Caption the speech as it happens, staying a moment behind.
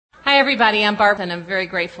everybody, I'm Barbara, and I'm very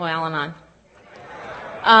grateful, Al-Anon.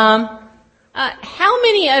 How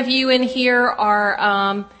many of you in here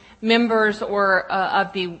are members or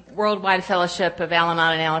of the Worldwide Fellowship of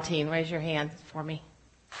Al-Anon and Alateen? Raise your hand for me.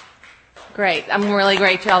 Great. I'm really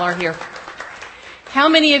great y'all are here. How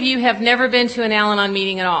many of you have never been to an Al-Anon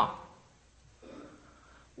meeting at all?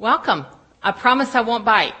 Welcome. I promise I won't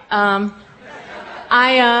bite. I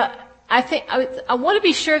want to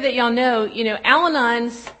be sure that y'all know,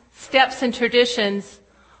 Al-Anon's steps and traditions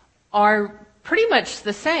are pretty much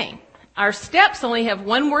the same. Our steps only have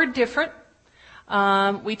one word different.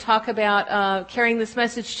 We talk about carrying this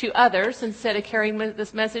message to others instead of carrying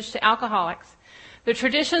this message to alcoholics. The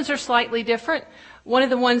traditions are slightly different. One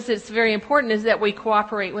of the ones that's very important is that we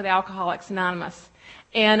cooperate with Alcoholics Anonymous.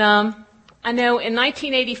 And I know in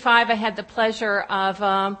 1985 I had the pleasure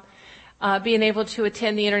of being able to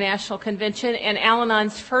attend the International Convention, and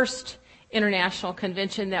Al-Anon's first International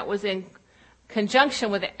Convention that was in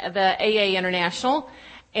conjunction with the AA International.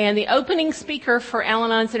 And the opening speaker for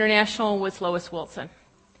Al-Anon's International was Lois Wilson.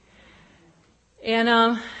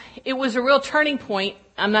 And it was a real turning point.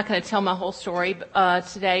 I'm not going to tell my whole story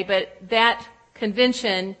today, but that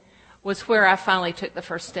convention was where I finally took the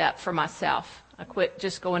first step for myself. I quit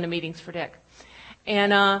just going to meetings for Dick.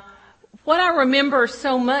 And what I remember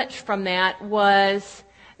so much from that was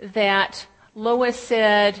that Lois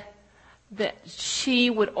said that she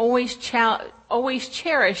would always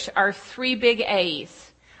cherish our three big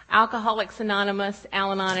A's: Alcoholics Anonymous,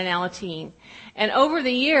 Al-Anon, and Alateen. And over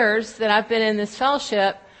the years that I've been in this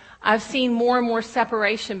fellowship, I've seen more and more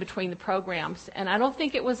separation between the programs. And I don't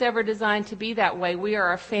think it was ever designed to be that way. We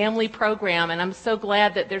are a family program, and I'm so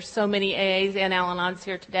glad that there's so many AAs and Al-Anons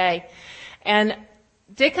here today. And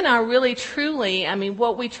Dick and I really, truly,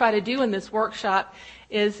 what we try to do in this workshop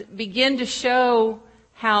is begin to show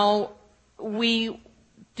how we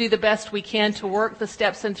do the best we can to work the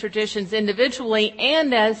steps and traditions individually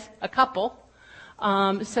and as a couple,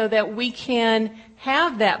 so that we can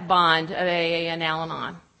have that bond of AA and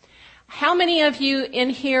Al-Anon. How many of you in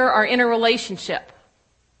here are in a relationship?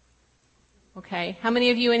 Okay. How many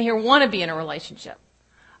of you in here want to be in a relationship?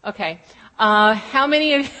 Okay. How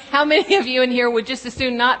many of you in here would just as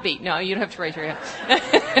soon not be? No, you don't have to raise your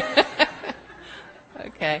hand.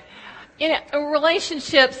 Okay.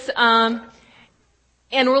 Relationships, and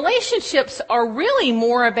relationships are really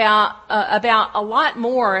more about a lot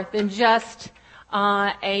more than just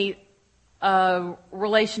a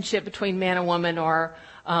relationship between man and woman, or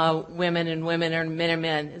women and women, or men and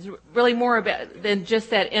men. It's really more about than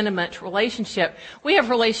just that intimate relationship. We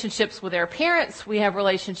have relationships with our parents. We have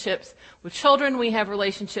relationships with children. We have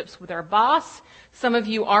relationships with our boss. Some of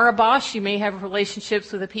you are a boss. You may have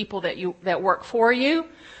relationships with the people that work for you.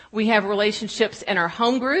 We have relationships in our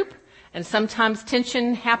home group, and sometimes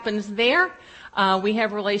tension happens there. We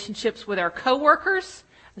have relationships with our coworkers.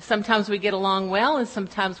 Sometimes we get along well, and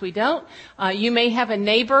sometimes we don't. You may have a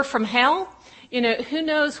neighbor from hell. Who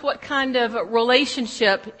knows what kind of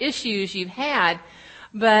relationship issues you've had.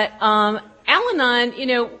 But Al-Anon,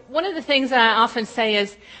 one of the things I often say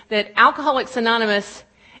is that Alcoholics Anonymous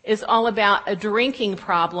is all about a drinking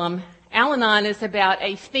problem. Al-Anon is about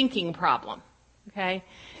a thinking problem. Okay?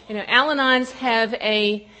 Al-Anons have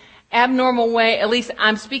a abnormal way, at least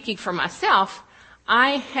I'm speaking for myself,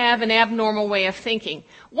 I have an abnormal way of thinking.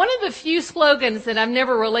 One of the few slogans that I've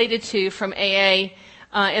never related to from AA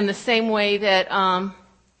in the same way that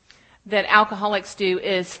that alcoholics do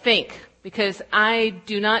is think, because I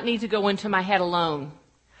do not need to go into my head alone.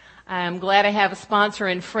 I'm glad I have a sponsor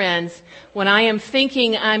and friends. When I am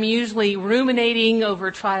thinking, I'm usually ruminating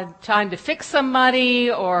over trying to fix somebody,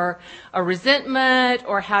 or a resentment,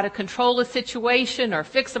 or how to control a situation or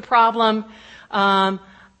fix a problem. I'm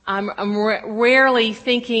rarely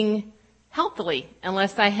thinking healthily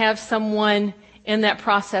unless I have someone in that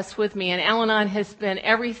process with me. And Al-Anon has been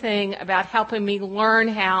everything about helping me learn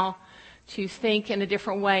how to think in a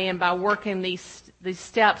different way, and by working these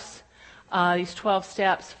steps, these 12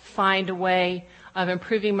 steps, find a way of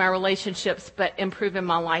improving my relationships, but improving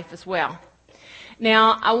my life as well.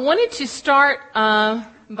 Now, I wanted to start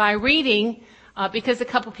by reading, because a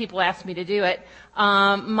couple people asked me to do it,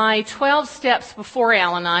 my 12 steps before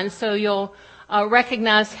Al-Anon, so you'll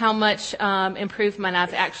recognize how much improvement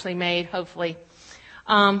I've actually made, hopefully.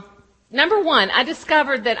 Number one, I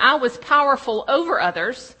discovered that I was powerful over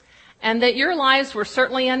others, and that your lives were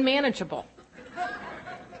certainly unmanageable.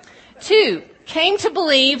 2, came to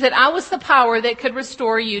believe that I was the power that could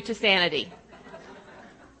restore you to sanity.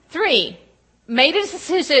 3, made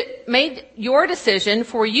your decision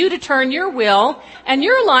for you to turn your will and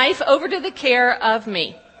your life over to the care of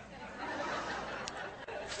me.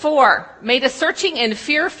 4, made a searching and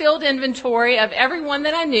fear-filled inventory of everyone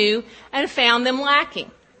that I knew and found them lacking.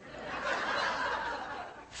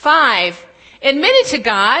 5, admitted to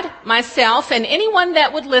God, myself, and anyone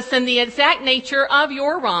that would listen the exact nature of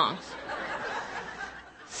your wrongs.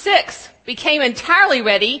 6, became entirely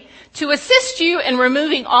ready to assist you in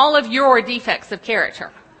removing all of your defects of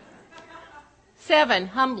character. 7,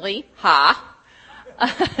 humbly,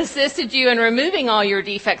 assisted you in removing all your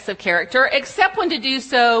defects of character, except when to do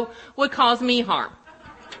so would cause me harm.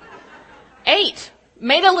 8,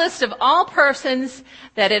 made a list of all persons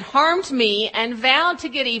that had harmed me and vowed to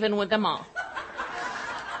get even with them all.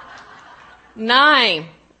 9,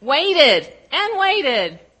 waited and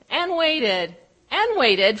waited and waited and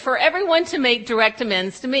waited for everyone to make direct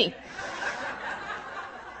amends to me.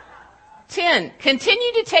 10,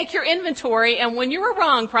 continued to take your inventory, and when you were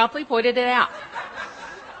wrong, promptly pointed it out.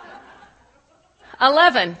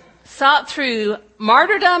 11, sought through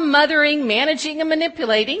martyrdom, mothering, managing, and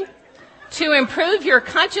manipulating to improve your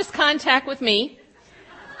conscious contact with me,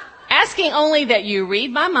 asking only that you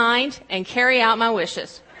read my mind and carry out my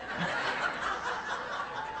wishes.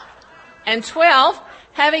 And 12,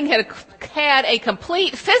 having had a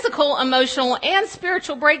complete physical, emotional, and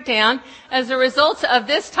spiritual breakdown as a result of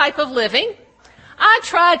this type of living, I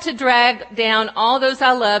tried to drag down all those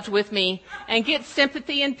I loved with me and get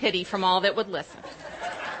sympathy and pity from all that would listen.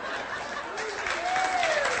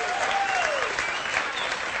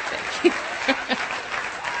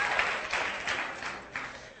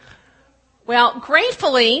 Well,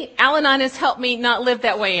 gratefully, Al-Anon has helped me not live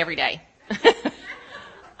that way every day.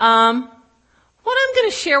 What I'm going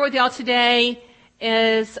to share with y'all today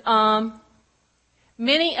is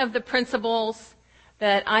many of the principles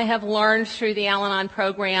that I have learned through the Al-Anon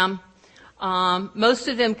program. Most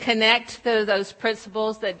of them connect to those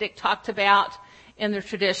principles that Dick talked about in the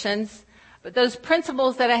traditions. But those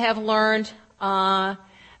principles that I have learned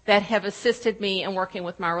that have assisted me in working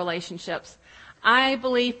with my relationships. I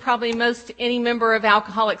believe probably most any member of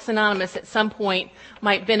Alcoholics Anonymous at some point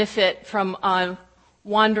might benefit from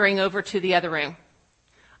wandering over to the other room.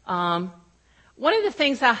 One of the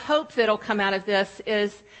things I hope that'll come out of this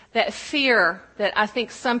is that fear that I think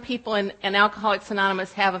some people in Alcoholics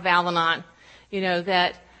Anonymous have of Al-Anon. You know,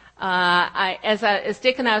 that as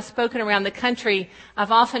Dick and I have spoken around the country,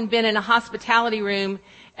 I've often been in a hospitality room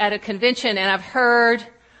at a convention, and I've heard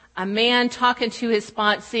a man talking to his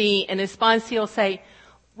sponsee, and his sponsee will say,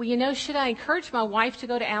 well, you know, should I encourage my wife to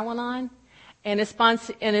go to Al-Anon? And his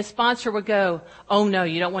sponsor would go, oh no,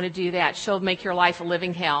 you don't want to do that. She'll make your life a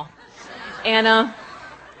living hell. And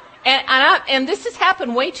this has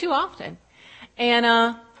happened way too often. And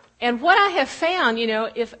what I have found, you know,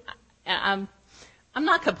 if I'm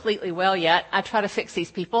not completely well yet, I try to fix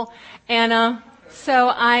these people. And so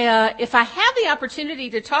if I have the opportunity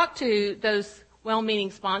to talk to those well-meaning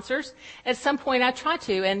sponsors, at some point I try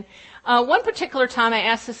to. And one particular time I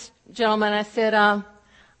asked this gentleman, I said,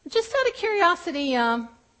 just out of curiosity,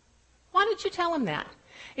 why did you tell him that?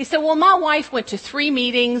 He said, well, my wife went to 3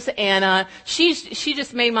 meetings, and she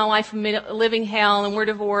just made my life a living hell, and we're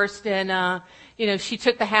divorced, and you know, she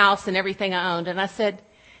took the house and everything I owned. And I said,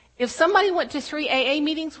 if somebody went to 3 AA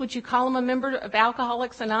meetings, would you call him a member of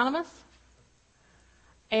Alcoholics Anonymous?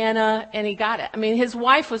 And he got it. I mean, his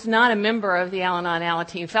wife was not a member of the Al-Anon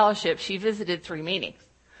Alateen Fellowship. She visited 3 meetings.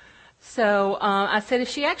 So I said, if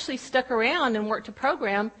she actually stuck around and worked a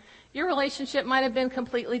program, your relationship might have been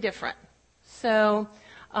completely different. So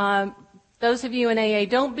those of you in AA,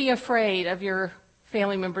 don't be afraid of your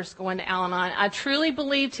family members going to Al-Anon. I truly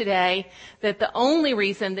believe today that the only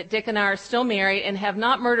reason that Dick and I are still married and have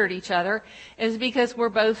not murdered each other is because we're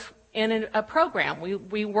both in a program.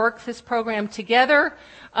 We work this program together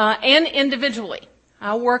and individually.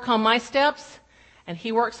 I work on my steps, and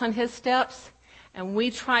he works on his steps, and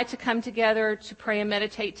we try to come together to pray and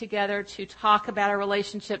meditate together, to talk about our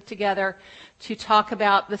relationship together, to talk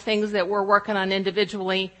about the things that we're working on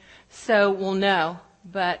individually, so we'll know.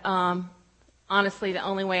 But honestly, the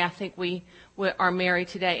only way I think we are married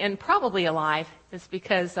today, and probably alive, is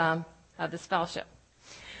because of this fellowship.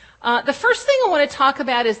 The first thing I want to talk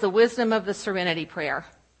about is the wisdom of the Serenity Prayer.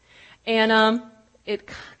 And it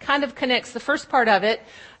kind of connects, the first part of it,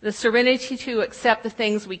 the serenity to accept the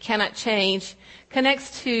things we cannot change,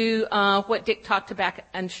 connects to what Dick talked about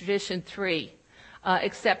in Tradition 3,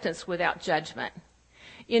 acceptance without judgment.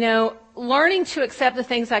 You know, learning to accept the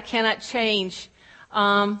things I cannot change.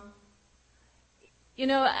 You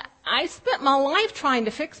know, I spent my life trying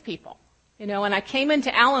to fix people. And I came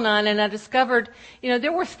into Al-Anon and I discovered,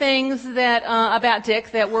 there were things that, about Dick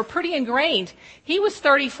that were pretty ingrained. He was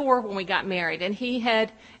 34 when we got married, and he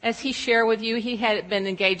had, as he shared with you, he had been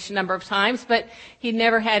engaged a number of times, but he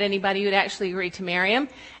never had anybody who'd actually agreed to marry him.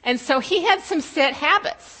 And so he had some set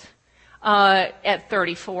habits, at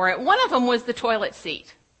 34. One of them was the toilet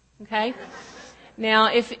seat. Okay?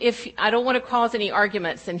 Now, if I don't want to cause any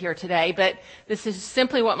arguments in here today, but this is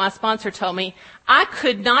simply what my sponsor told me. I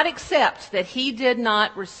could not accept that he did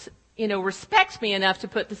not, respect me enough to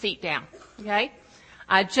put the seat down. Okay?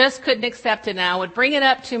 I just couldn't accept it, and I would bring it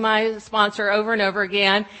up to my sponsor over and over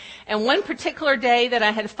again. And one particular day that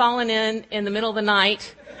I had fallen in the middle of the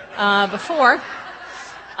night, before,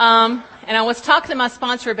 and I was talking to my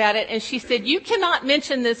sponsor about it, and she said, "You cannot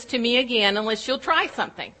mention this to me again unless you'll try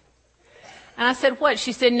something." And I said, "What?"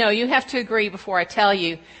 She said, "No, you have to agree before I tell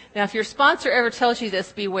you. Now, if your sponsor ever tells you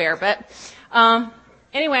this, beware." But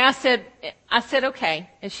anyway, I said, "Okay."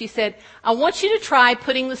 And she said, "I want you to try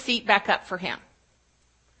putting the seat back up for him."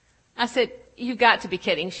 I said, "You've got to be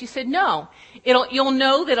kidding." She said, "No, you'll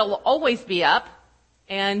know that it'll always be up,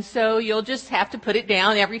 and so you'll just have to put it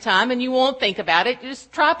down every time, and you won't think about it.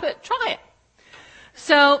 Just try it."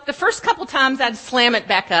 So the first couple times I'd slam it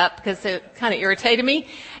back up because it kind of irritated me,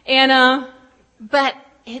 and but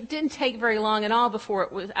it didn't take very long at all before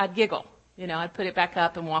I'd giggle. I'd put it back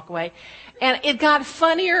up and walk away. And it got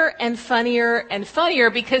funnier and funnier and funnier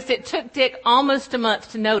because it took Dick almost a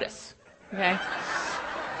month to notice. Okay?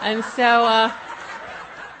 And so,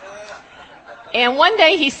 and one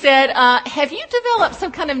day he said, "Have you developed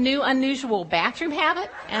some kind of new unusual bathroom habit?"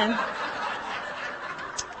 And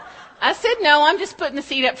I said, "No, I'm just putting the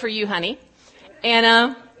seat up for you, honey."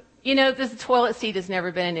 And, the toilet seat has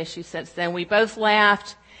never been an issue since then. We both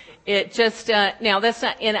laughed. It just, now that's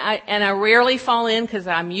not, and I rarely fall in because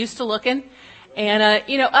I'm used to looking. And,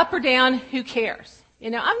 up or down, who cares?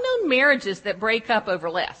 I've known marriages that break up over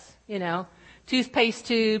less, toothpaste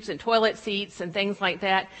tubes and toilet seats and things like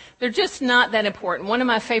that. They're just not that important. One of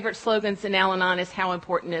my favorite slogans in Al-Anon is, "How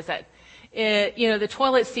important is it?" The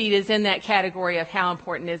toilet seat is in that category of how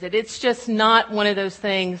important is it. It's just not one of those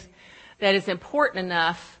things that is important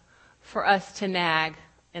enough for us to nag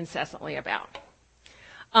incessantly about.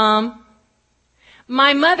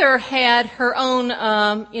 My mother had her own,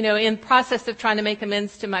 in process of trying to make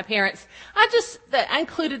amends to my parents, I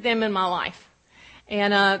included them in my life.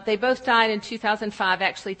 And they both died in 2005,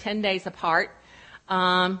 actually 10 days apart.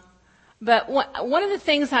 But one of the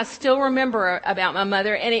things I still remember about my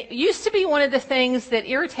mother, and it used to be one of the things that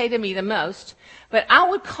irritated me the most, but I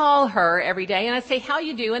would call her every day and I'd say, "How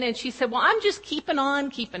you doing?" And she said, "Well, I'm just keeping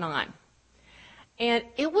on. And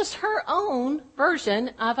it was her own version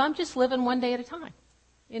of, "I'm just living one day at a time."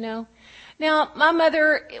 Now, my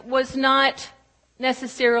mother was not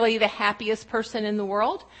necessarily the happiest person in the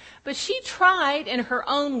world, but she tried in her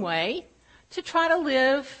own way to try to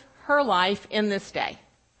live her life in this day.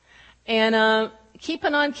 And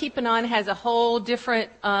keeping on has a whole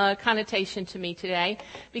different connotation to me today,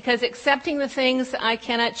 because accepting the things I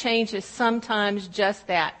cannot change is sometimes just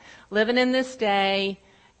that. Living in this day,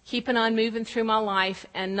 keeping on moving through my life,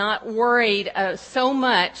 and not worried so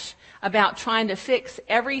much about trying to fix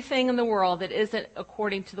everything in the world that isn't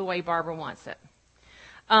according to the way Barbara wants it.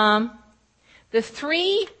 The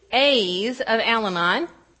 3 A's of Al-Anon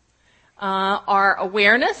are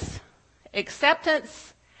awareness,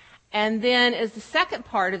 acceptance, and then as the second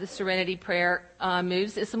part of the Serenity Prayer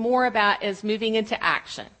moves, it's more about as moving into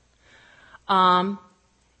action.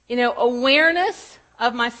 Awareness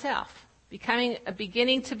of myself,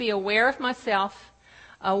 beginning to be aware of myself,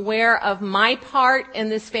 aware of my part in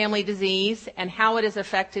this family disease and how it has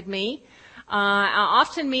affected me. I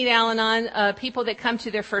often meet Al-Anon people that come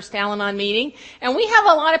to their first Al-Anon meeting, and we have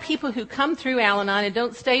a lot of people who come through Al-Anon and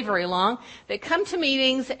don't stay very long. They come to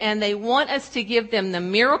meetings and they want us to give them the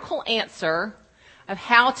miracle answer of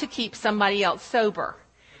how to keep somebody else sober.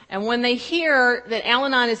 And when they hear that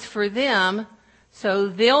Al-Anon is for them, so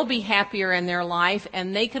they'll be happier in their life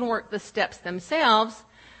and they can work the steps themselves,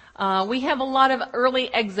 we have a lot of early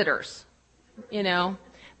exiters,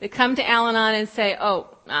 They come to Al-Anon and say, "Oh,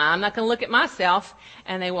 I'm not going to look at myself,"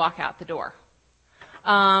 and they walk out the door.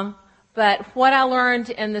 But what I learned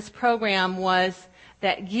in this program was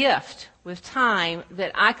that gift with time,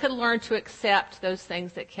 that I could learn to accept those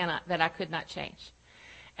things that I could not change.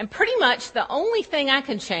 And pretty much the only thing I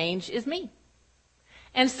can change is me.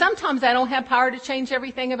 And sometimes I don't have power to change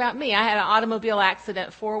everything about me. I had an automobile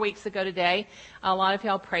accident 4 weeks ago today. A lot of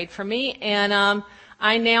y'all prayed for me, and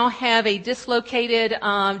I now have a dislocated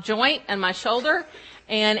joint in my shoulder,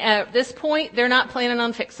 and at this point, they're not planning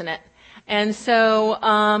on fixing it. And so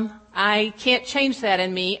I can't change that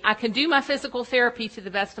in me. I can do my physical therapy to the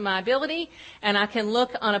best of my ability, and I can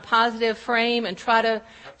look on a positive frame and try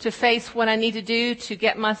to face what I need to do to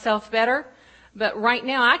get myself better. But right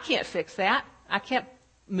now, I can't fix that. I can't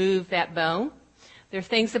move that bone. There are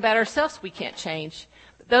things about ourselves we can't change.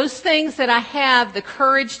 But those things that I have the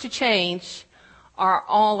courage to change are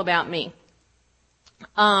all about me.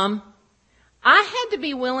 I had to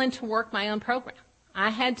be willing to work my own program. I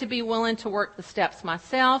had to be willing to work the steps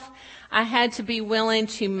myself. I had to be willing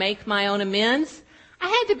to make my own amends. I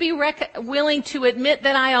had to be willing to admit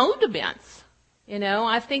that I owed amends. You know,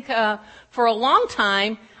 I think for a long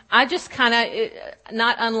time, I just kind of,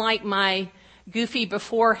 not unlike my goofy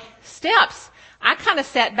before steps, I kind of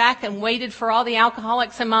sat back and waited for all the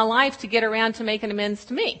alcoholics in my life to get around to making amends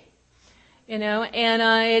to me. You know, and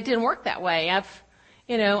it didn't work that way. I've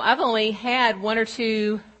only had one or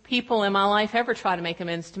two people in my life ever try to make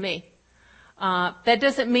amends to me. That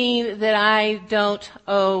doesn't mean that I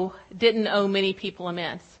didn't owe many people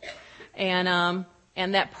amends. And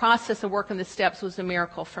that process of working the steps was a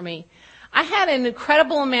miracle for me. I had an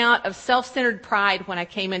incredible amount of self-centered pride when I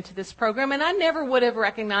came into this program, and I never would have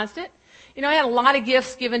recognized it. You know, I had a lot of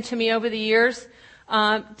gifts given to me over the years.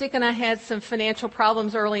 Dick and I had some financial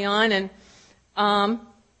problems early on, and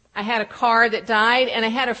I had a car that died, and I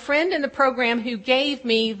had a friend in the program who gave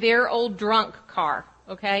me their old drunk car,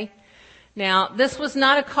 okay? Now, this was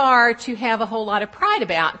not a car to have a whole lot of pride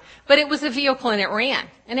about, but it was a vehicle and it ran.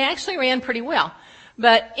 And it actually ran pretty well.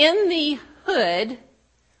 But in the hood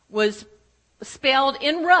was spelled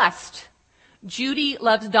in rust, Judy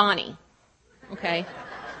loves Donnie, okay?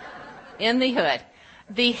 In the hood.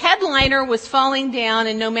 The headliner was falling down,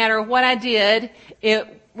 and no matter what I did,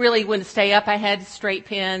 it really wouldn't stay up. I had straight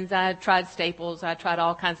pins. I tried staples. I tried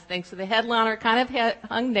all kinds of things. So the headliner kind of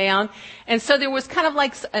hung down. And so there was kind of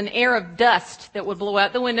like an air of dust that would blow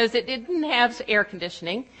out the windows. It didn't have air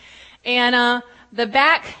conditioning. And the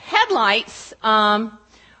back headlights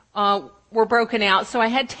were broken out, so I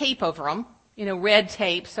had tape over them, you know, red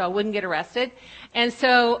tape, so I wouldn't get arrested. And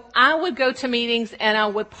so I would go to meetings, and I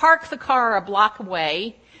would park the car a block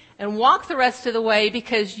away and walk the rest of the way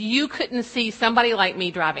because you couldn't see somebody like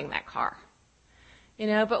me driving that car. You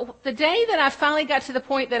know, but the day that I finally got to the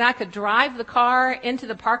point that I could drive the car into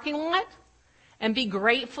the parking lot and be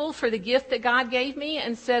grateful for the gift that God gave me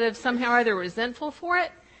instead of somehow or other resentful for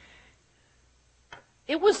it,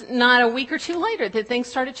 it was not a week or two later that things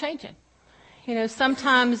started changing. You know,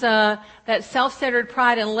 sometimes that self-centered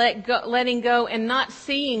pride and letting go and not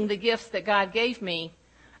seeing the gifts that God gave me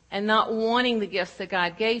and not wanting the gifts that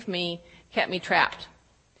God gave me kept me trapped.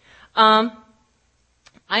 I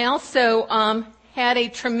also had a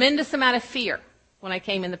tremendous amount of fear when I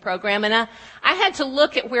came in the program, and I had to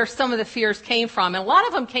look at where some of the fears came from. And a lot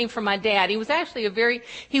of them came from my dad. He was actually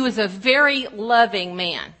he was a very loving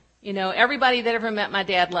man. You know, everybody that ever met my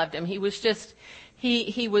dad loved him. He was just,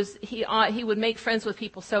 he would make friends with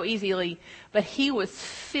people so easily, but he was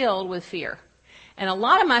filled with fear. And a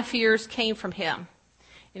lot of my fears came from him.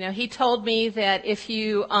 You know, he told me that if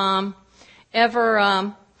you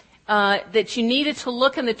that you needed to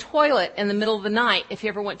look in the toilet in the middle of the night if you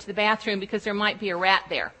ever went to the bathroom because there might be a rat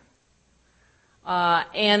there.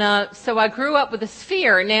 So I grew up with this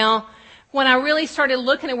fear. Now, when I really started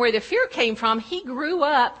looking at where the fear came from, he grew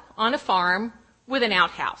up on a farm with an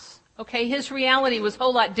outhouse. Okay, his reality was a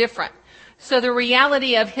whole lot different. So the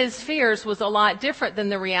reality of his fears was a lot different than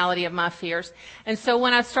the reality of my fears. And so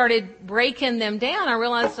when I started breaking them down, I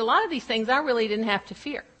realized a lot of these things I really didn't have to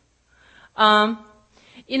fear.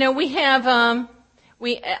 You know, we have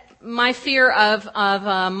my fear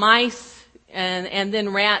of mice and then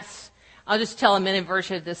rats. I'll just tell a minute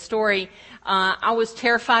version of this story. I was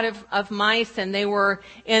terrified of mice, and they were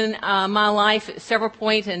in my life at several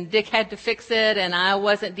points, and Dick had to fix it, and I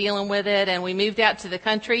wasn't dealing with it, and we moved out to the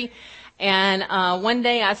country. And one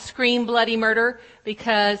day I screamed bloody murder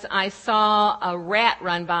because I saw a rat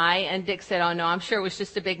run by, and Dick said, "Oh no, I'm sure it was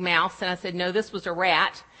just a big mouse." And I said, "No, this was a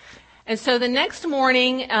rat." And so the next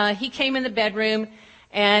morning, he came in the bedroom,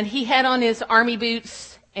 and he had on his army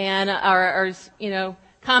boots and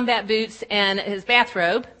combat boots and his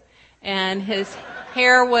bathrobe, and his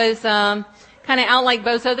hair was kind of out like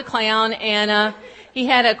Bozo the Clown, and he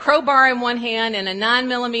had a crowbar in one hand and a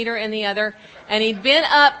 9mm in the other, and he'd been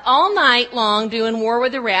up all night long doing War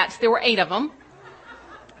with the Rats. There were 8 of them.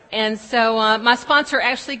 And so my sponsor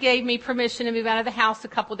actually gave me permission to move out of the house a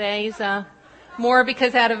couple days, more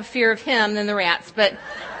because out of a fear of him than the rats. But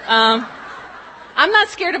I'm not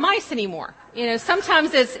scared of mice anymore. You know,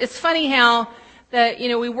 sometimes it's funny how that,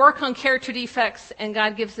 we work on character defects, and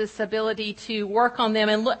God gives us the ability to work on them.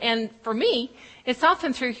 And for me, it's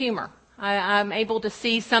often through humor. I'm able to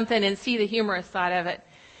see something and see the humorous side of it.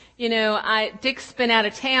 Dick's been out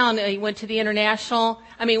of town. He went to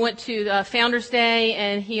Founders Day,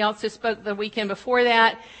 and he also spoke the weekend before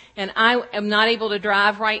that. And I am not able to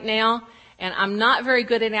drive right now, and I'm not very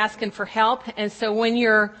good at asking for help. And so when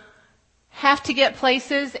you're have to get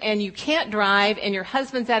places and you can't drive and your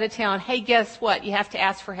husband's out of town, hey, guess what? You have to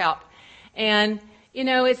ask for help. And,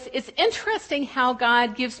 it's interesting how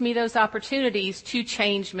God gives me those opportunities to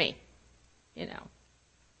change me.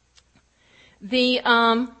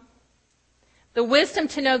 The wisdom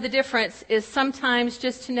to know the difference is sometimes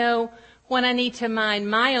just to know when I need to mind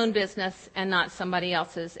my own business and not somebody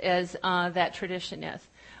else's, as that tradition is.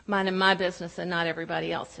 Minding my business and not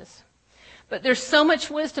everybody else's. But there's so much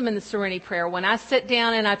wisdom in the Serenity Prayer. When I sit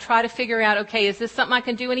down and I try to figure out, okay, is this something I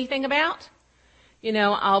can do anything about?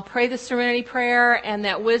 I'll pray the Serenity Prayer, and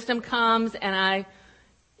that wisdom comes, and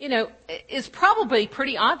it's probably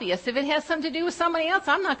pretty obvious. If it has something to do with somebody else,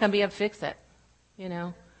 I'm not going to be able to fix it,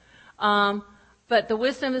 But the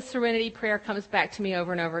wisdom of the Serenity Prayer comes back to me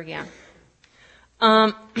over and over again.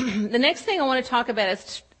 The next thing I want to talk about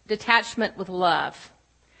is detachment with love.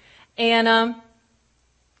 And,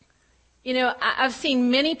 I've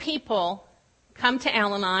seen many people come to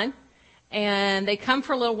Al-Anon, and they come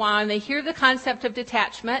for a little while, and they hear the concept of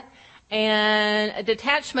detachment, and a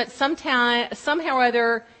detachment somehow or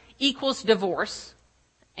other equals divorce.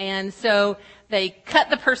 And so they cut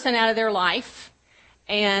the person out of their life,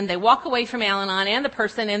 and they walk away from Al-Anon and the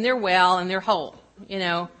person, and they're well and they're whole,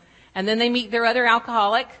 And then they meet their other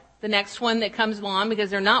alcoholic, the next one that comes along because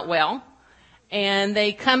they're not well, and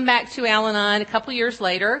they come back to Al-Anon a couple years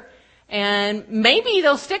later, and maybe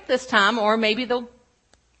they'll stick this time, or maybe they'll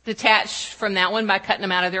detach from that one by cutting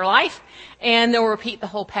them out of their life, and they'll repeat the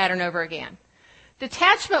whole pattern over again.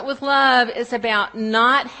 Detachment with love is about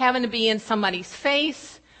not having to be in somebody's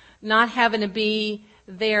face, not having to be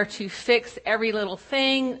there to fix every little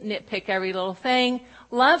thing, nitpick every little thing.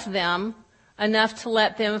 Love them enough to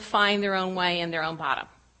let them find their own way and their own bottom.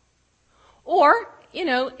 Or,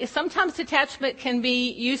 sometimes detachment can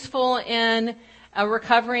be useful in a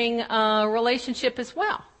recovering relationship as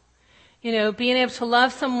well. Being able to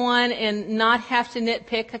love someone and not have to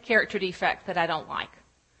nitpick a character defect that I don't like.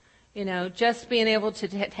 Just being able to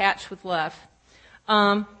detach with love.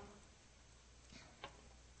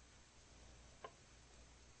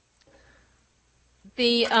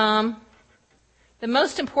 The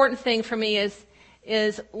most important thing for me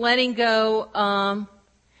is letting go.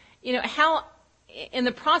 How in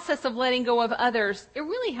the process of letting go of others, it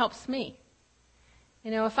really helps me.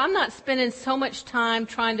 If I'm not spending so much time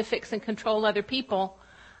trying to fix and control other people,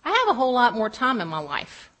 I have a whole lot more time in my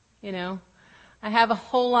life. I have a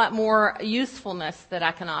whole lot more usefulness that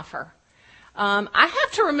I can offer. I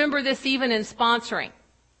have to remember this even in sponsoring.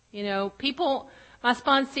 My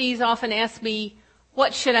sponsees often ask me,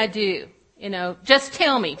 what should I do? Just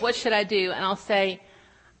tell me, what should I do? And I'll say,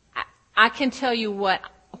 I can tell you what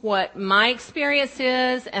my experience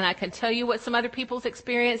is, and I can tell you what some other people's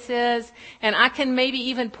experience is, and I can maybe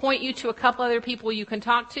even point you to a couple other people you can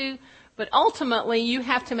talk to, but ultimately you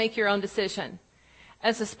have to make your own decision.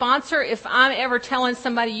 As a sponsor, if I'm ever telling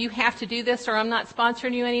somebody you have to do this or I'm not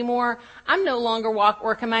sponsoring you anymore, I'm no longer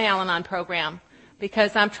working my Al-Anon program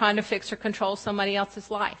because I'm trying to fix or control somebody else's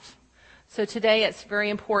life. So today it's very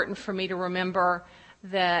important for me to remember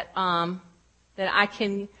that I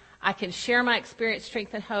can share my experience,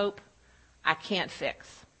 strength, and hope. I can't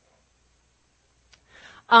fix.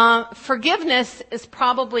 Forgiveness is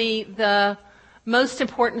probably the most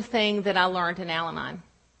important thing that I learned in Al-Anon.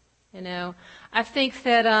 I think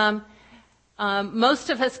that most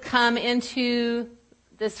of us come into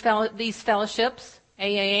these fellowships,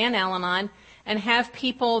 AA and Al-Anon, and have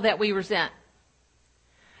people that we resent.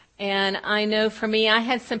 And I know for me, I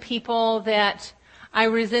had some people that I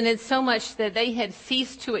resented so much that they had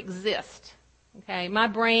ceased to exist. Okay, my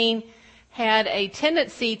brain had a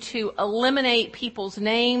tendency to eliminate people's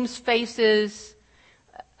names, faces,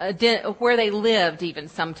 where they lived even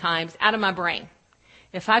sometimes, out of my brain.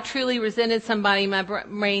 If I truly resented somebody, my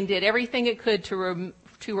brain did everything it could to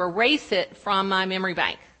erase it from my memory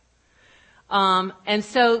bank. And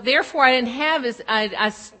so therefore I didn't have I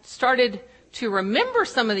started to remember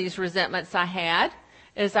some of these resentments I had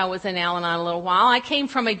as I was in Al-Anon a little while. I came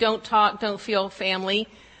from a don't talk, don't feel family.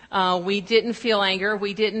 We didn't feel anger.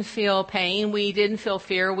 We didn't feel pain. We didn't feel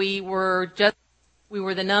fear. We were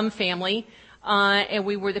the numb family, and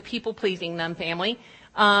we were the people-pleasing numb family.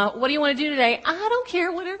 What do you want to do today? I don't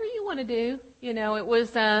care, whatever you want to do. It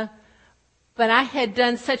was, but but I had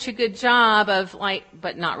done such a good job of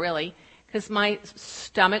but not really, because my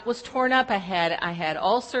stomach was torn up. I had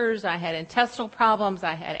ulcers, I had intestinal problems,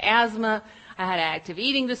 I had asthma, I had active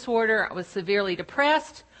eating disorder, I was severely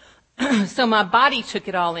depressed. So my body took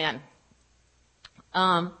it all in.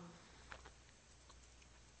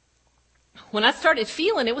 When I started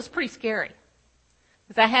feeling, it was pretty scary,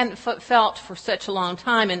 because I hadn't felt for such a long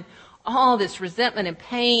time, and all this resentment and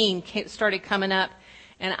pain started coming up,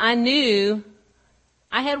 and I knew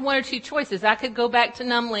I had one or two choices. I could go back to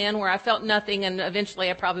numb land where I felt nothing, and eventually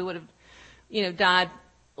I probably would have, died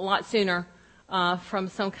a lot sooner from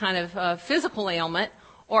some kind of physical ailment,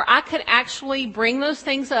 or I could actually bring those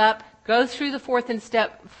things up, go through the fourth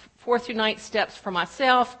through ninth steps for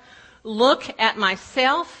myself, look at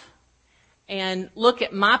myself, and look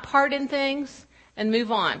at my part in things, and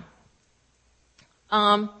move on.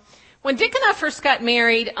 When Dick and I first got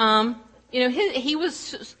married,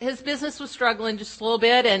 his business was struggling just a little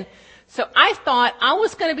bit, and so I thought I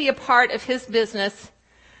was going to be a part of his business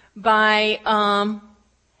by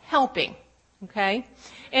helping. Okay,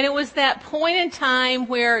 and it was that point in time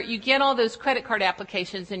where you get all those credit card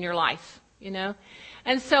applications in your life,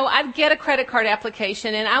 And so I'd get a credit card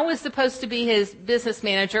application, and I was supposed to be his business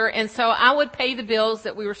manager, and so I would pay the bills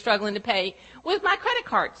that we were struggling to pay with my credit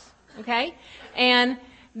cards, okay? And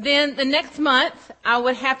then the next month, I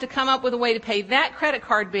would have to come up with a way to pay that credit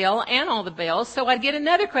card bill and all the bills, so I'd get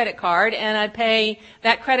another credit card, and I'd pay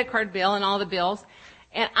that credit card bill and all the bills.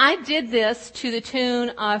 And I did this to the tune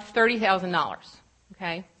of $30,000,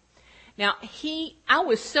 okay? Now, I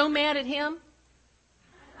was so mad at him,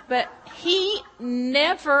 but he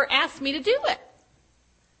never asked me to do it.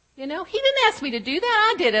 He didn't ask me to do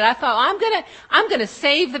that. I did it. I thought, I'm gonna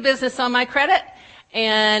save the business on my credit,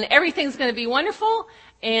 and everything's gonna be wonderful,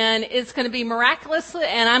 and it's gonna be miraculous,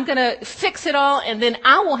 and I'm gonna fix it all, and then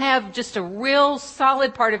I will have just a real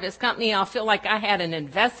solid part of his company. I'll feel like I had an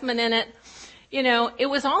investment in it. It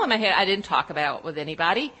was all in my head. I didn't talk about it with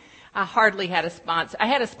anybody. I hardly had a sponsor. I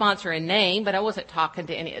had a sponsor in name, but I wasn't talking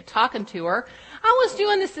to her. I was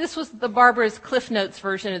doing this. This was the Barbara's Cliff Notes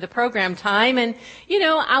version of the program time, and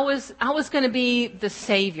I was going to be the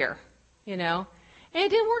savior, and it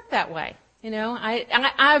didn't work that way.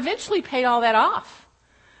 I eventually paid all that off,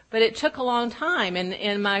 but it took a long time,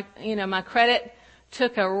 and my credit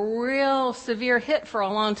took a real severe hit for a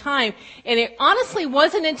long time, and it honestly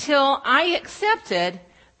wasn't until I accepted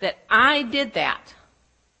that I did that.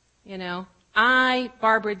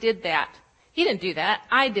 Barbara did that. He didn't do that.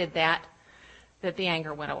 I did that the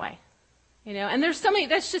anger went away. And there's so many,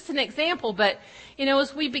 that's just an example, but,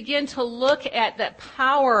 as we begin to look at that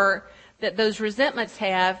power that those resentments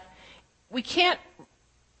have, we can't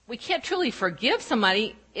truly forgive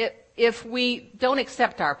somebody if we don't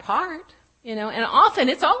accept our part, and often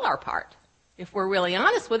it's all our part. If we're really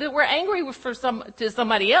honest with it, we're angry to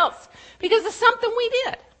somebody else because of something we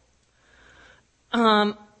did.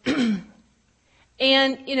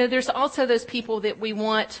 And, there's also those people that we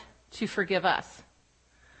want to forgive us.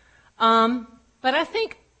 But I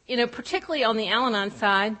think, particularly on the Al-Anon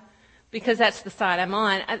side, because that's the side I'm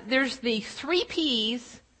on, there's the 3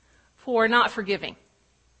 P's for not forgiving.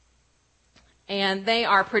 And they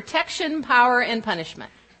are protection, power, and punishment.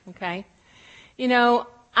 Okay?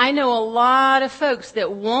 I know a lot of folks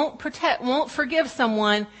that won't forgive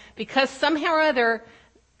someone because somehow or other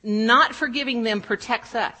not forgiving them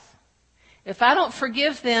protects us. If I don't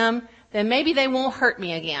forgive them, then maybe they won't hurt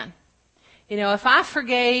me again. If I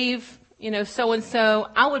forgave, so-and-so,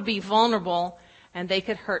 I would be vulnerable and they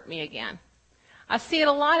could hurt me again. I see it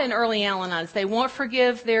a lot in early Al-Anons. They won't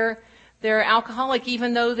forgive their alcoholic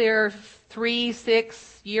even though they're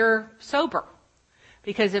 3-6 year sober.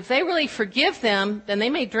 Because if they really forgive them, then they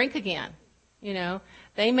may drink again.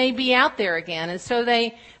 They may be out there again. And so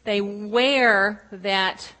they wear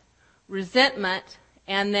that resentment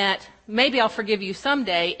and that maybe I'll forgive you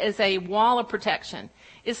someday as a wall of protection.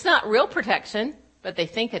 It's not real protection, but they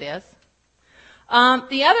think it is.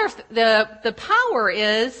 The power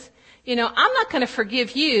is, I'm not going to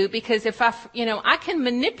forgive you because if I can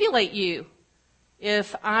manipulate you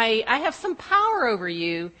if I have some power over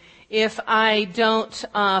you if I don't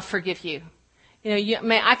forgive you.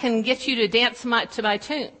 I can get you to dance to my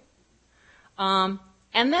tune. And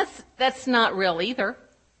that's not real either.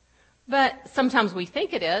 But sometimes we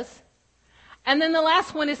think it is. And then the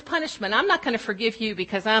last one is punishment. I'm not going to forgive you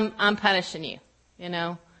because I'm punishing you.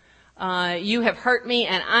 You have hurt me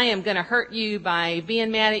and I am going to hurt you by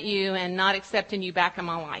being mad at you and not accepting you back in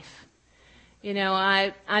my life.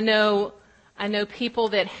 I know people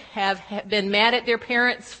that have been mad at their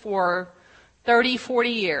parents for 30, 40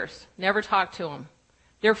 years, never talked to them.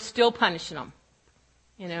 they're still punishing them,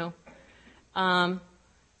 you know.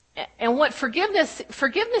 And what forgiveness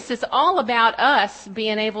is all about us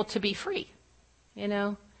being able to be free, you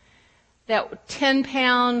know. That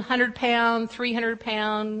 10-pound, 100-pound,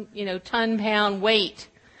 300-pound, ton-pound weight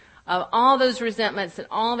of all those resentments and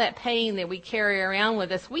all that pain that we carry around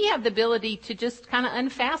with us, we have the ability to just kind of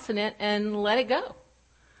unfasten it and let it go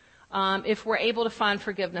if we're able to find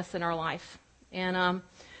forgiveness in our life. And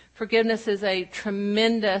forgiveness is a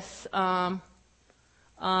tremendous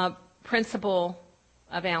principle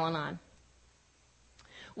of Al-Anon.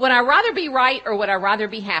 Would I rather be right or would I rather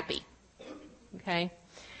be happy? Okay.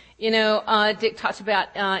 Dick talked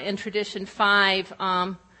about in Tradition 5,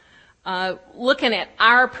 looking at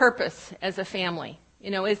our purpose as a family.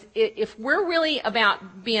 If we're really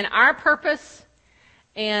about being our purpose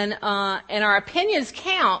and our opinions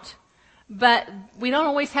count, but we don't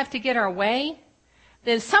always have to get our way,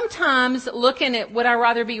 then sometimes looking at would I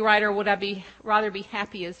rather be right or would I rather be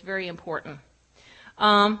happy is very important.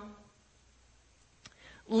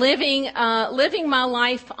 Living my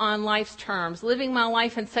life on life's terms, living my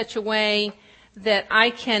life in such a way that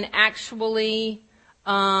I can actually,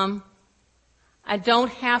 I don't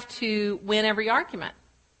have to win every argument.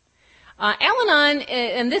 Al-Anon,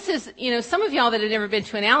 and this is, some of y'all that have never been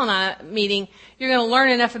to an Al-Anon meeting, you're going to learn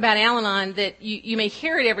enough about Al-Anon that you may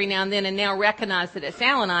hear it every now and then and now recognize that it's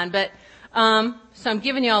Al-Anon. But so I'm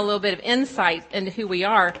giving y'all a little bit of insight into who we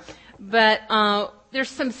are. But there's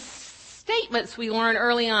some statements we learn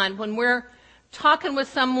early on when we're talking with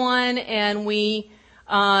someone and we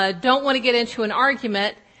don't want to get into an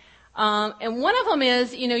argument. And one of them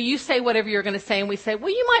is, you say whatever you're going to say, and we say,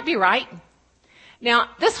 well, you might be right. Now,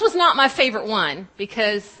 this was not my favorite one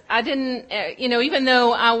because I didn't, even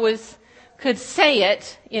though could say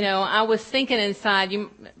it, I was thinking inside,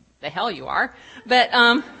 the hell you are. But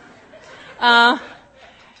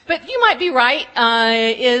you might be right,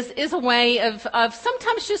 is a way of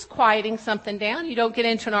sometimes just quieting something down. You don't get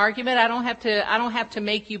into an argument. I don't have to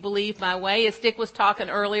make you believe my way. As Dick was talking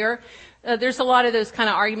earlier, there's a lot of those kind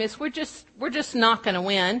of arguments. We're just not going to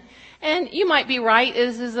win. And you might be right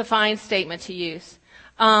is a fine statement to use.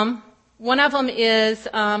 One of them is,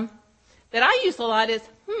 that I use a lot is,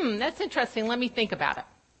 that's interesting. Let me think about it.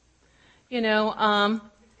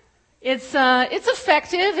 It's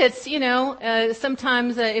effective. It's,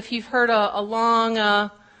 sometimes, if you've heard a long,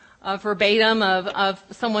 verbatim of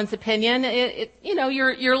someone's opinion, and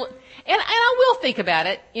I will think about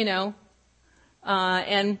it,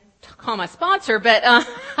 and call my sponsor, but,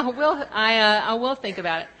 I will think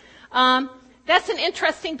about it. That's an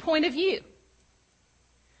interesting point of view.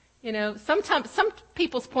 Sometimes some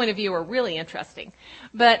people's point of view are really interesting,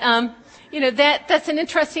 but, that's an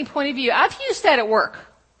interesting point of view. I've used that at work.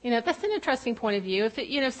 That's an interesting point of view.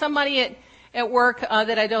 If somebody at work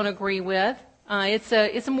that I don't agree with, it's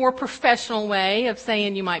a more professional way of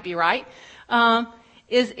saying you might be right.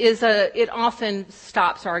 It often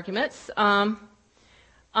stops arguments.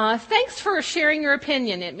 Thanks for sharing your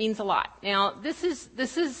opinion. It means a lot. Now, this is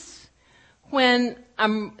when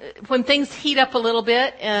things heat up a little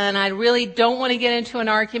bit, and I really don't want to get into an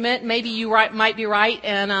argument. Maybe you might be right,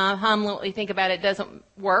 and humbly think about it doesn't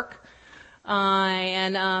work.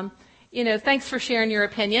 Thanks for sharing your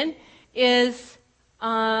opinion is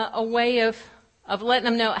a way of letting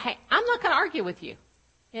them know, hey, I'm not going to argue with you,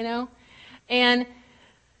 And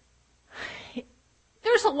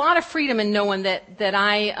there's a lot of freedom in knowing that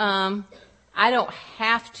I don't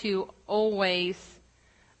have to always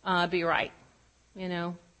be right.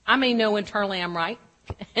 I may know internally I'm right,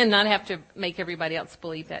 and not have to make everybody else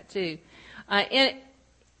believe that too. And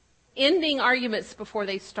ending arguments before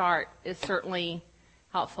they start is certainly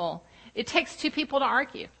helpful. It takes two people to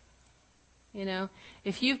argue.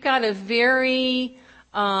 If you've got a very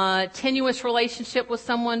tenuous relationship with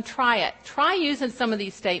someone, try it. Try using some of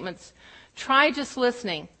these statements. Try just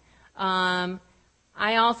listening.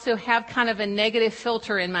 I also have kind of a negative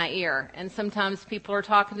filter in my ear, and sometimes people are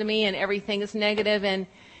talking to me and everything is negative, and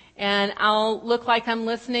I'll look like I'm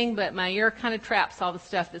listening, but my ear kind of traps all the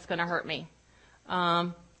stuff that's going to hurt me.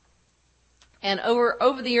 And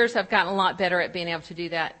over the years, I've gotten a lot better at being able to do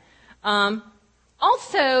that.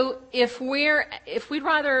 Also, if we'd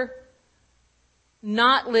rather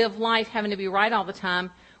not live life having to be right all the time,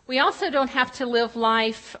 we also don't have to live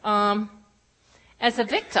life as a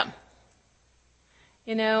victim.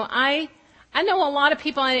 I know a lot of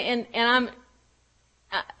people, and I'm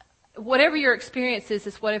whatever your experience is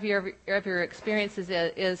whatever your experience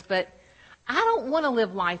is, but I don't want to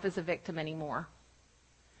live life as a victim anymore.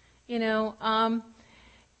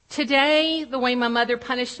 Today, the way my mother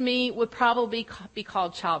punished me would probably be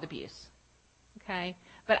called child abuse. Okay?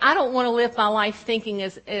 But I don't want to live my life thinking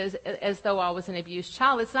as though I was an abused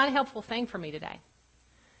child. It's not a helpful thing for me today.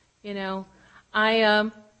 You know,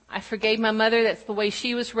 I forgave my mother. That's the way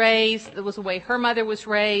she was raised. It was the way her mother was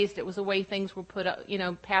raised. It was the way things were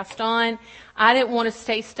passed on. I didn't want to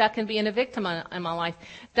stay stuck and being a victim in my life.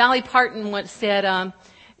 Dolly Parton once said,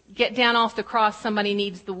 get down off the cross, somebody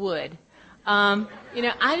needs the wood. I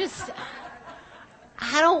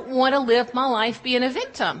don't want to live my life being a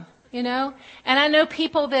victim, And I know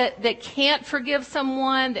people that can't forgive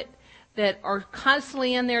someone, that are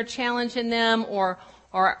constantly in there challenging them or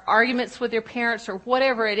arguments with their parents or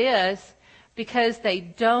whatever it is, because they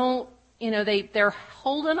don't, they're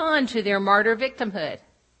holding on to their martyr victimhood,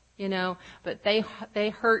 but they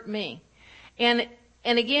hurt me. And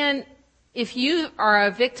again, if you are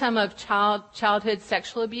a victim of childhood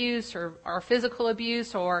sexual abuse or physical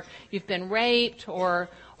abuse, or you've been raped or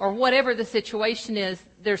whatever the situation is,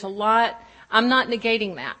 there's a lot. I'm not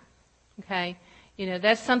negating that. Okay.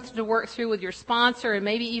 That's something to work through with your sponsor and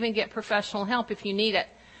maybe even get professional help if you need it.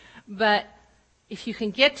 But if you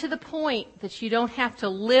can get to the point that you don't have to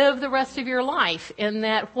live the rest of your life in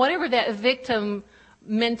that, whatever that victim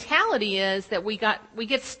mentality is that we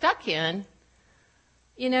get stuck in,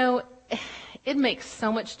 it makes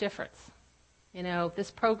so much difference.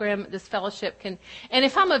 This program, this fellowship can, and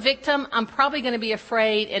if I'm a victim, I'm probably going to be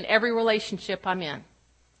afraid in every relationship I'm in.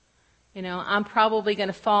 I'm probably going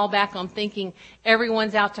to fall back on thinking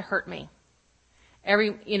everyone's out to hurt me. I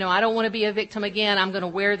don't want to be a victim again. I'm going to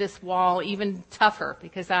wear this wall even tougher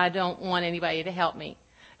because I don't want anybody to help me.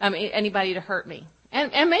 Anybody to hurt me.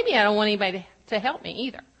 And maybe I don't want anybody to help me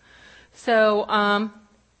either. So,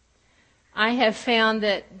 I have found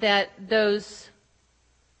that those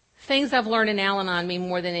things I've learned in Al-Anon mean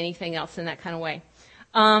more than anything else in that kind of way.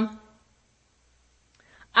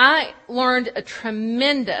 I learned a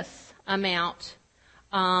tremendous amount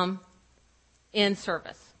in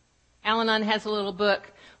service. Al-Anon has a little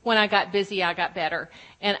book, When I Got Busy, I Got Better.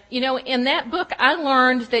 And, in that book, I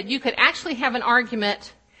learned that you could actually have an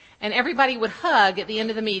argument and everybody would hug at the end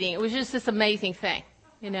of the meeting. It was just this amazing thing,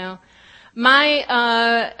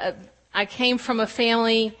 I came from a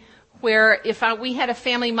family where we had a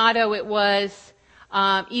family motto, it was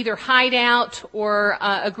either hide out or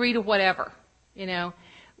agree to whatever.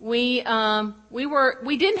 We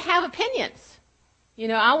didn't have opinions.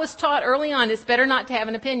 I was taught early on it's better not to have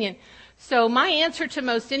an opinion. So my answer to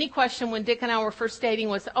most any question when Dick and I were first dating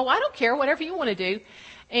was, I don't care, whatever you want to do.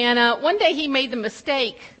 And one day he made the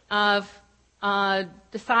mistake of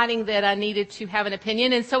deciding that I needed to have an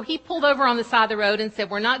opinion. And so he pulled over on the side of the road and said,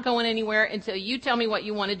 we're not going anywhere until you tell me what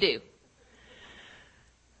you want to do.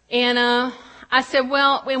 And I said,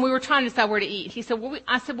 when we were trying to decide where to eat, he said,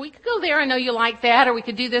 we could go there. I know you like that. Or we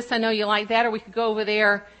could do this. I know you like that. Or we could go over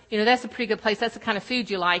there. That's a pretty good place. That's the kind of food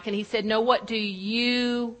you like. And he said, no, what do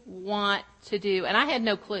you want to do? And I had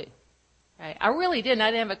no clue. Right? I really didn't.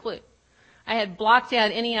 I didn't have a clue. I had blocked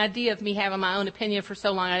out any idea of me having my own opinion for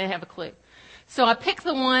so long. I didn't have a clue. So I picked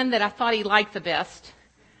the one that I thought he liked the best.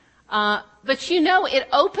 But it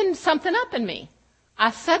opened something up in me.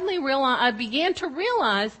 I began to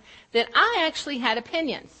realize that I actually had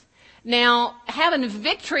opinions. Now, having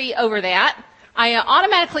victory over that, I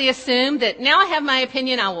automatically assumed that now I have my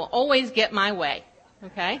opinion, I will always get my way.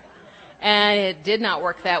 Okay? And it did not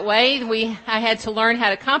work that way. I had to learn how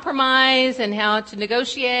to compromise and how to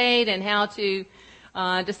negotiate and how to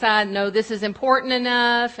decide, no, this is important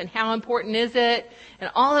enough, and how important is it? And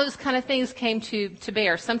all those kind of things came to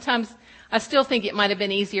bear. Sometimes I still think it might have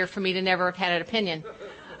been easier for me to never have had an opinion.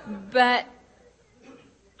 But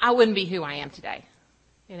I wouldn't be who I am today.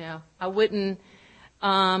 I wouldn't,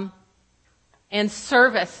 and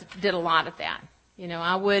service did a lot of that.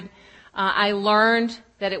 I learned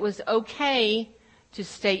that it was okay to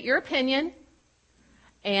state your opinion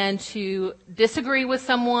and to disagree with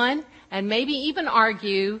someone and maybe even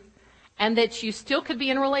argue, and that you still could be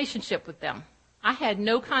in a relationship with them. I had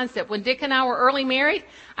no concept. When Dick and I were early married,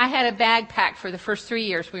 I had a bag packed for the first 3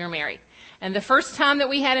 years we were married. And the first time that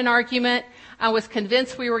we had an argument, I was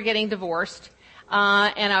convinced we were getting divorced.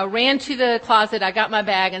 And I ran to the closet, I got my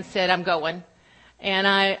bag and said, I'm going. And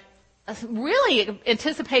I really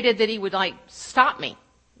anticipated that he would stop me,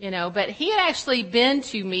 but he had actually been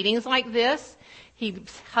to meetings like this. He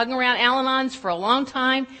hung around Al-Anons for a long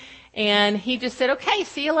time. And he just said, okay,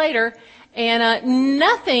 see you later. And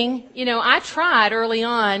nothing, I tried early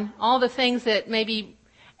on, all the things that maybe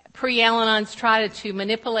pre-Al-Anons tried to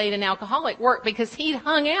manipulate an alcoholic worked because he'd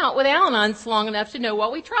hung out with Al-Anons long enough to know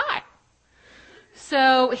what we tried.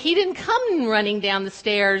 So he didn't come running down the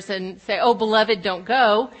stairs and say, "Oh, beloved, don't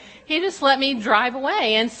go." He just let me drive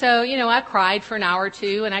away. And so, I cried for an hour or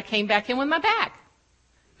two, and I came back in with my bag,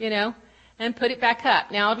 and put it back up.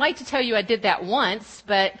 Now, I'd like to tell you I did that once,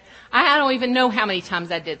 but I don't even know how many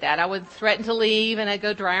times I did that. I would threaten to leave, and I'd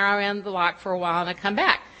go drive around the block for a while, and I'd come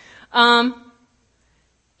back.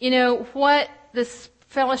 What this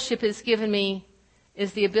fellowship has given me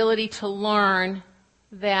is the ability to learn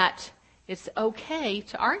that it's okay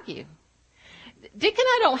to argue. Dick and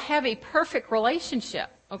I don't have a perfect relationship,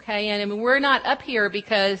 okay? And I mean, we're not up here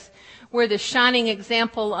because we're the shining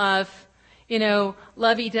example of,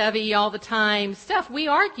 lovey-dovey all the time stuff. We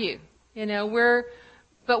argue,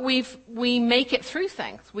 but we make it through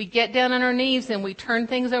things. We get down on our knees and we turn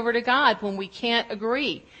things over to God when we can't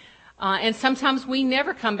agree. And sometimes we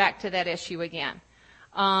never come back to that issue again.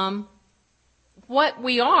 What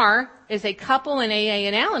we are is a couple in AA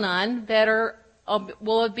and Al-Anon that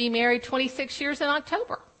will be married 26 years in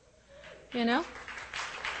October,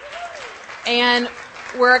 And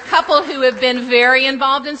we're a couple who have been very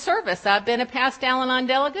involved in service. I've been a past Al-Anon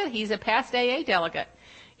delegate. He's a past AA delegate.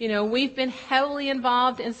 We've been heavily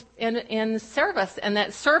involved in service, and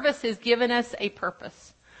that service has given us a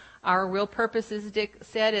purpose. Our real purpose, as Dick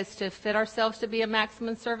said, is to fit ourselves to be a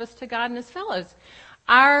maximum service to God and His fellows.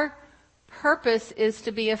 Our purpose is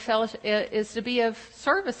to be of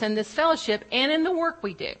service in this fellowship and in the work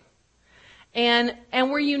we do, and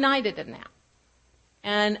we're united in that.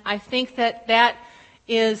 And I think that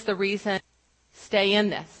is the reason to stay in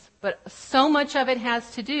this. But so much of it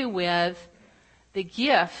has to do with the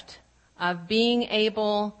gift of being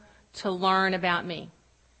able to learn about me.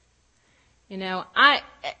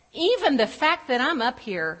 Even the fact that I'm up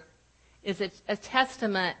here is a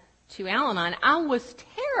testament to Al-Anon. I was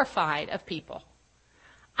terrified of people.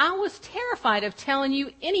 I was terrified of telling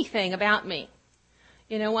you anything about me.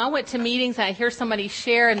 I went to meetings, I hear somebody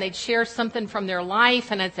share, and they'd share something from their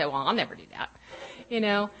life, and I'd say, well, I'll never do that.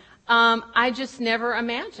 I just never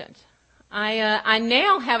imagined. I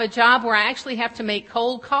now have a job where I actually have to make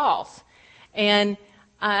cold calls. And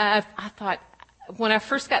I thought, when I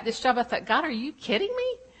first got this job, I thought, God, are you kidding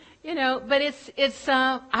me? But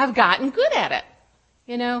I've gotten good at it.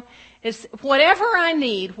 It's whatever I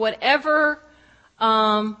need, whatever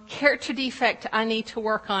character defect I need to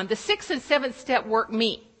work on. The 6th and 7th step work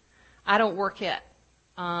me. I don't work it.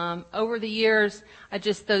 Over the years,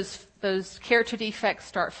 those character defects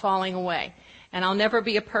start falling away. And I'll never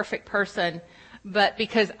be a perfect person, but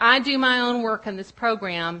because I do my own work in this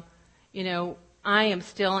program, I am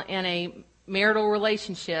still in a marital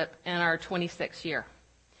relationship in our 26th year.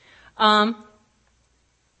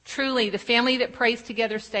 Truly, the family that prays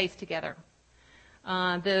together stays together.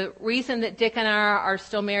 The reason that Dick and I are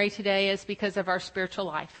still married today is because of our spiritual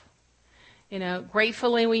life.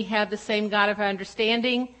 Gratefully we have the same God of our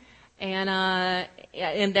understanding, and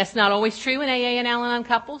that's not always true in AA and Al-Anon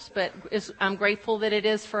couples, but I'm grateful that it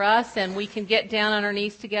is for us, and we can get down on our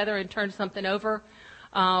knees together and turn something over.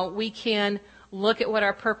 We can look at what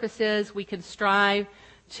our purpose is. We can strive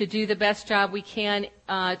to do the best job we can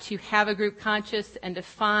to have a group conscience and to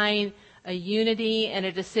find a unity and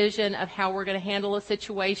a decision of how we're going to handle a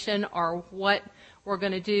situation, or what we're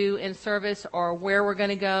going to do in service, or where we're going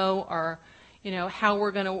to go, or how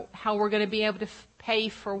we're going to be able to pay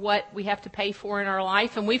for what we have to pay for in our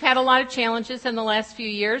life. And we've had a lot of challenges in the last few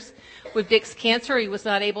years. With Dick's cancer, he was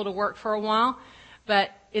not able to work for a while,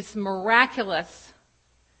 but it's miraculous,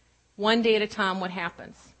 one day at a time, what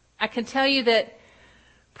happens. I can tell you that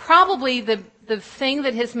probably the thing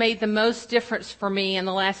that has made the most difference for me in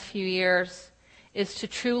the last few years is to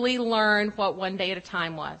truly learn what one day at a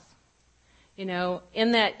time was. In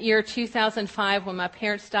that year 2005, when my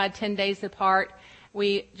parents died 10 days apart,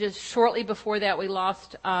 we just shortly before that we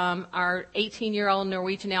lost our 18-year-old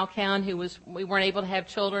Norwegian Elkhound, we weren't able to have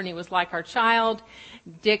children. He was like our child.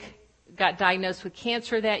 Dick got diagnosed with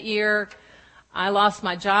cancer that year. I lost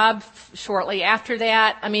my job shortly after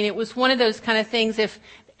that. I mean, it was one of those kind of things. If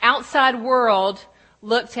outside world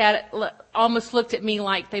almost looked at me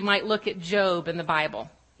like they might look at Job in the Bible.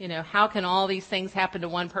 How can all these things happen to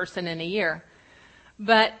one person in a year?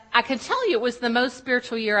 But I can tell you it was the most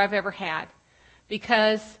spiritual year I've ever had,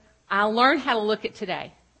 because I learned how to look at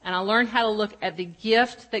today, and I learned how to look at the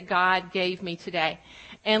gift that God gave me today.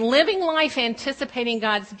 And living life anticipating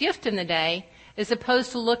God's gift in the day, as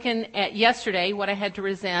opposed to looking at yesterday, what I had to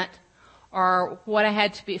resent, or what I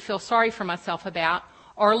had to feel sorry for myself about,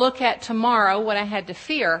 or look at tomorrow, what I had to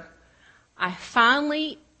fear. I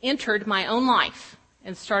finally entered my own life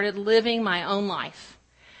and started living my own life.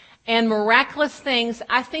 And miraculous things,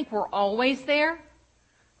 I think, were always there,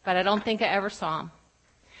 but I don't think I ever saw him.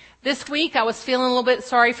 This week I was feeling a little bit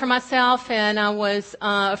sorry for myself, and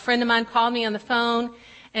a friend of mine called me on the phone,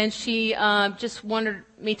 and she just wanted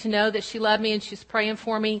me to know that she loved me and she was praying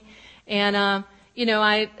for me. And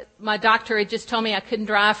my doctor had just told me I couldn't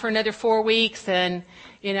drive for another 4 weeks, and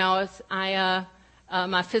my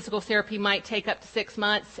physical therapy might take up to 6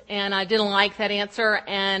 months, and I didn't like that answer.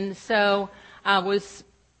 And so I was,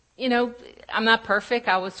 I'm not perfect.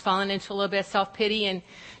 I was falling into a little bit of self-pity, and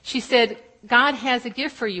she said, God has a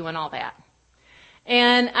gift for you and all that.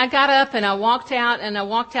 And I got up and I walked out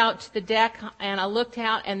to the deck, and I looked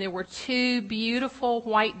out, and there were 2 beautiful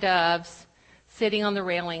white doves sitting on the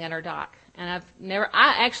railing at our dock. And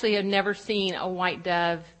I actually have never seen a white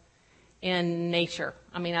dove in nature.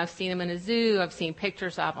 I mean, I've seen them in a zoo. I've seen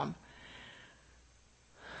pictures of them.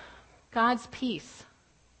 God's peace,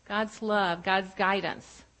 God's love, God's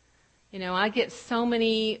guidance. I get so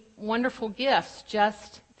many wonderful gifts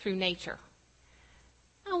just through nature.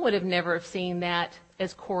 I would have never have seen that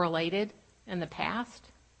as correlated in the past,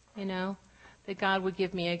 that God would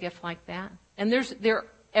give me a gift like that. And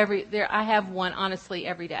I have one, honestly,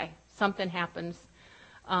 every day. Something happens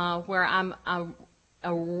where I'm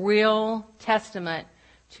a real testament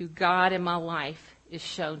to God in my life is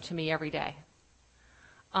shown to me every day.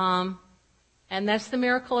 And that's the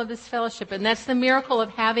miracle of this fellowship. And that's the miracle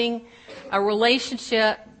of having a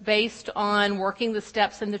relationship based on working the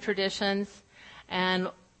steps and the traditions, and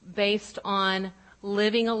based on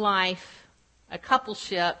living a life, a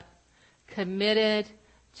coupleship, committed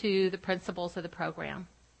to the principles of the program.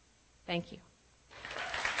 Thank you.